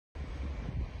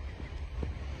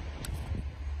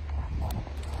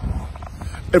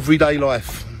Everyday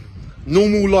life.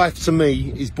 Normal life to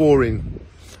me is boring.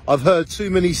 I've heard too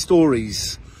many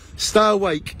stories. Stay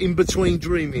awake in between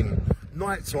dreaming.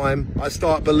 Nighttime, I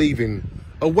start believing.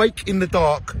 Awake in the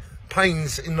dark,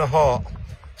 pains in the heart.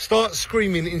 Start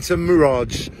screaming into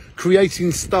mirage,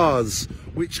 creating stars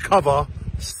which cover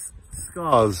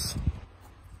scars.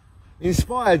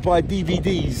 Inspired by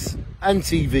DVDs and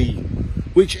TV,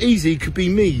 which easy could be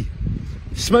me.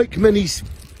 Smoke many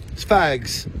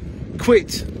fags,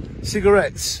 quit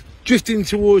cigarettes, drifting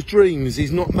towards dreams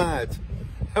is not mad.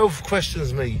 Health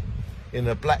questions me in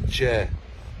a black chair.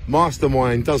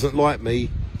 Mastermind doesn't like me,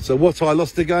 so what, I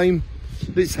lost the game?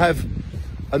 Let's have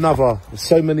another. There's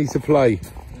so many to play.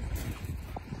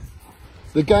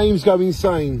 The games go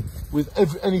insane with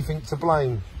anything to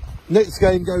blame. Next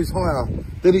game goes higher,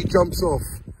 then it jumps off.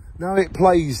 Now it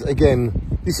plays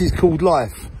again. This is called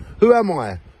life. Who am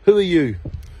I? Who are you?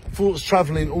 Thoughts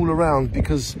travelling all around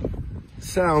because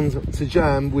sound to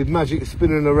jam with magic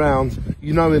spinning around.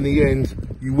 You know in the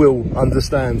end you will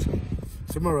understand.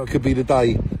 Tomorrow could be the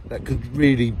day that could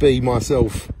really be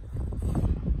myself.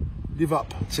 Live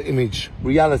up to image.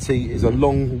 Reality is a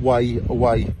long way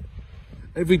away.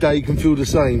 Every day can feel the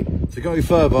same. To go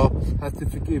further, have to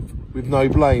forgive with no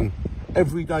blame.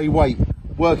 Everyday wait,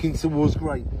 working towards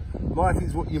great. Life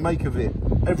is what you make of it.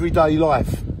 Everyday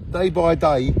life, day by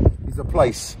day, is a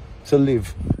place to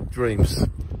live dreams.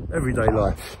 Everyday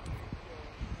life.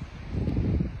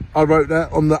 I wrote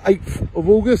that on the 8th of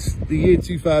August, the year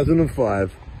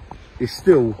 2005. It's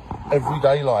still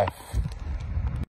everyday life.